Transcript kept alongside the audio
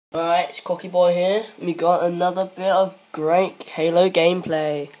Right, it's Kwokyboi here. We got another bit of great Halo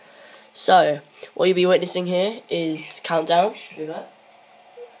gameplay. So, what you'll be witnessing here is countdown. Do that.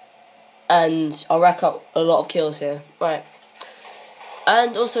 And I'll rack up a lot of kills here. Right.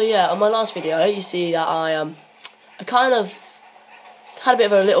 And also, yeah, on my last video, you see that I kind of had a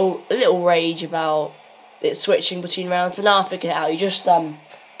bit of a little rage about it switching between rounds, but now I figured it out. You just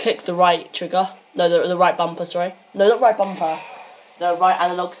click the right trigger. No, the right bumper. Sorry. No, not right bumper. The right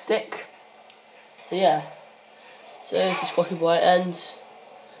analog stick. So yeah. So this is Kwokyboi, and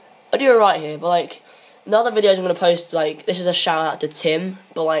I do alright here, but like in the other videos I'm gonna post, like this is a shout out to Tim,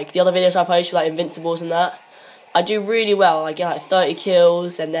 but like the other videos I post like Invincibles and that, I do really well. I get like 30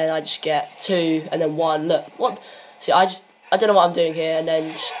 kills and then I just get 2 and then 1. Look, what? See, I don't know what I'm doing here, and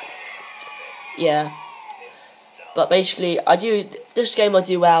then just, yeah. But basically this game I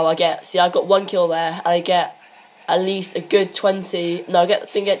do well. I got 1 kill there, and I get at least a good 20. No, I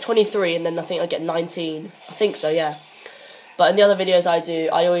think I get 23, and then I think I get 19. I think so, yeah. But in the other videos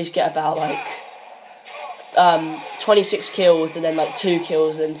I always get about like 26 kills, and then like 2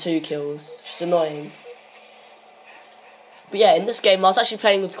 kills, and then 2 kills. Which is annoying. But yeah, in this game I was actually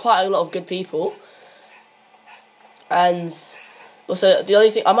playing with quite a lot of good people. And also the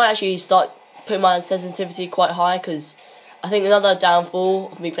only thing, I might actually start putting my sensitivity quite high, because I think another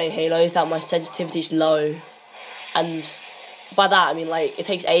downfall of me playing Halo is that my sensitivity is low. And by that I mean like it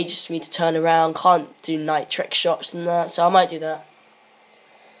takes ages for me to turn around, can't do night trick shots and that, so I might do that.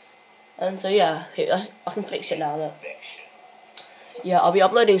 And so yeah, I can fix it now, look. Yeah, I'll be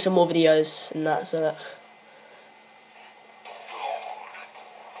uploading some more videos and that, so look.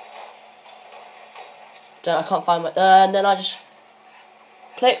 I can't find my, and then I just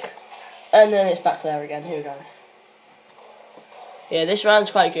click, and then it's back there again. Here we go. Yeah, this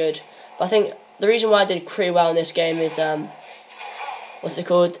round's quite good, but I think the reason why I did pretty well in this game is, what's it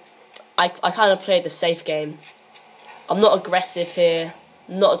called? I kind of played the safe game. I'm not aggressive here,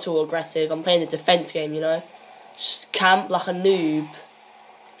 not at all aggressive. I'm playing the defense game, you know? Just camp like a noob.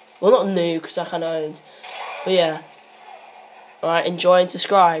 Well, not a noob, because I kind of owned. But yeah. Alright, enjoy and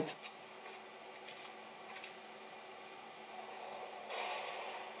subscribe.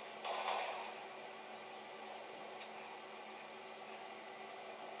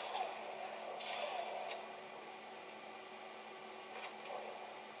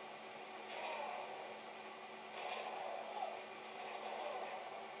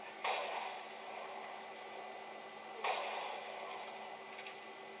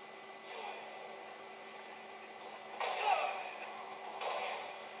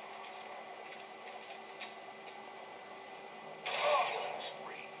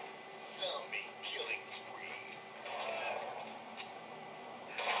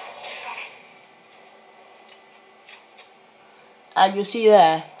 And you'll see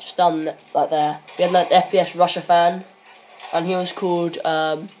there, just down like there, we had that FPS Russia fan, and he was called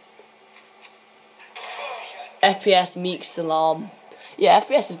FPS Meek Salam. Yeah,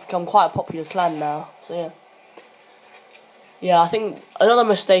 FPS has become quite a popular clan now, so yeah. Yeah, I think another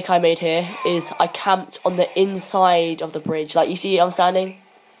mistake I made here is I camped on the inside of the bridge. Like, you see I'm standing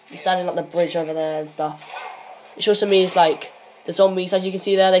on the bridge over there and stuff. Which also means like the zombies, as you can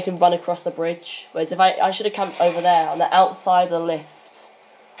see there, they can run across the bridge. Whereas if I should have camped over there on the outside of the lift.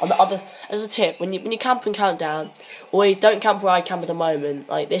 On the other, as a tip, when you camp and countdown, or don't camp where I camp at the moment.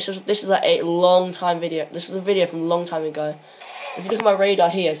 Like this is like a long time video. This is a video from a long time ago. If you look at my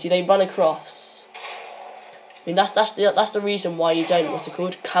radar here, see they run across. I mean that's the reason why you don't, what's it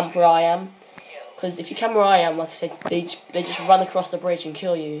called, camp where I am. Because if you camp where I am, like I said, they just run across the bridge and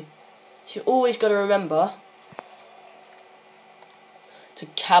kill you. So you always got to remember to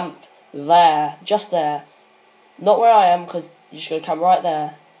camp there, just there, not where I am, because you just got to camp right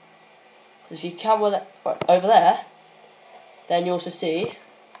there. Because if you camp over there, then you also see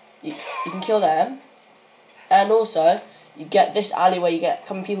you can kill them, and also you get this alleyway. You get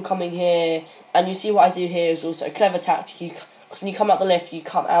people coming here, and you see what I do here is also a clever tactic. Because when you come out the lift, you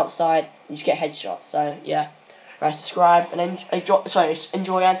come outside, and you just get headshots. So yeah, right, subscribe and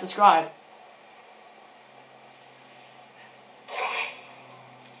enjoy and subscribe.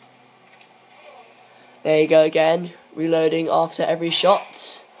 There you go again, reloading after every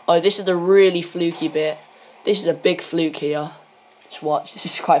shot. Oh, this is the really fluky bit. This is a big fluke here. Just watch, this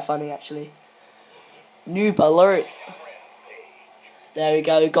is quite funny actually. Noob alert. There we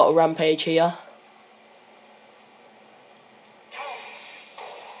go, got a Rampage here.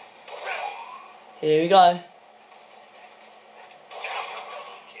 Here we go.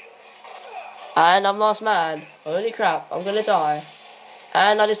 And I'm last man. Holy crap, I'm gonna die.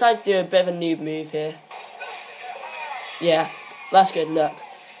 And I decided to do a bit of a noob move here. Yeah, that's good, look.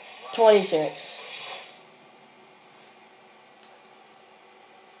 26.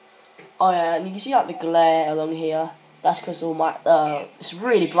 Oh yeah, and you can see like the glare along here. That's because all my it's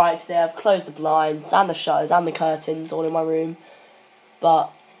really bright today. I've closed the blinds and the shutters and the curtains all in my room,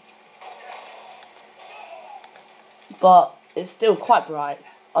 but it's still quite bright.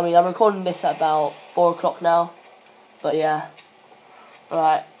 I mean, I'm recording this at about 4 o'clock now, but yeah.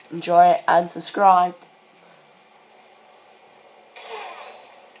 Alright, enjoy it and subscribe.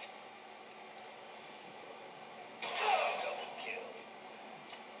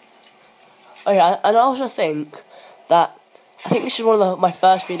 Oh yeah, and I also think that this is one of my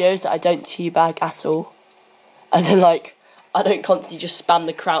first videos that I don't teabag at all. And then like, I don't constantly just spam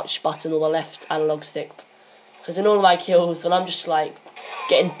the crouch button or the left analog stick. Because in all of my kills, when I'm just like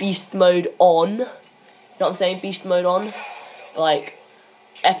getting beast mode on, you know what I'm saying, beast mode on, like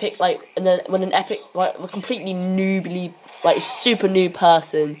epic, like, and then when an epic, like a completely noobly, like super noob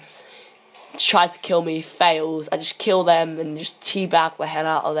person tries to kill me, fails, I just kill them and just teabag the hell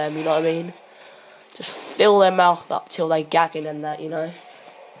out of them, you know what I mean? Just fill their mouth up till they're gagging and that, you know?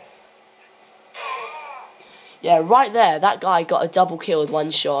 Yeah, right there, that guy got a double kill with one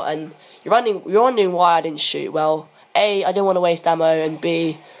shot, and you're wondering why I didn't shoot. Well, A, I didn't want to waste ammo, and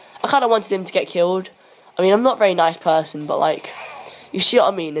B, I kind of wanted him to get killed. I mean, I'm not a very nice person, but like, you see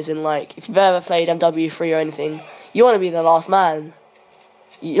what I mean? As in, like, if you've ever played MW3 or anything, you want to be the last man.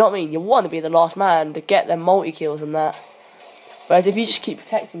 You know what I mean? You want to be the last man to get them multi-kills and that. Whereas if you just keep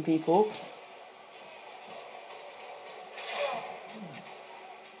protecting people...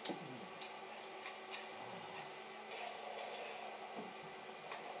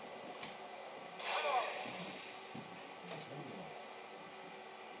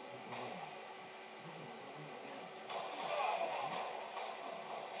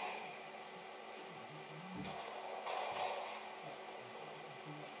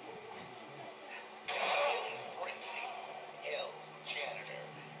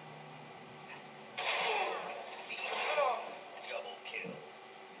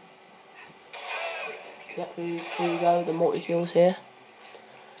 Yep, here we go, the multi-kills here.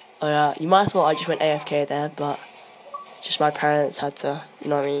 Oh yeah, you might have thought I just went AFK there, but just my parents had to, you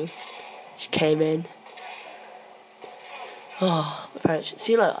know what I mean? Just came in. Oh, my parents,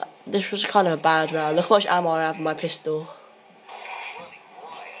 see, like, this was kind of a bad round. Look how much ammo I have in my pistol.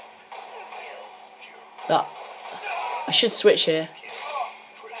 But I should switch here.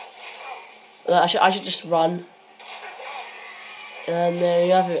 I should just run. And there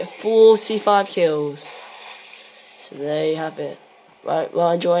you have it, 45 kills. So there you have it. Right,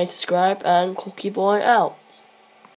 well, enjoy, subscribe, and Kwokyboi out.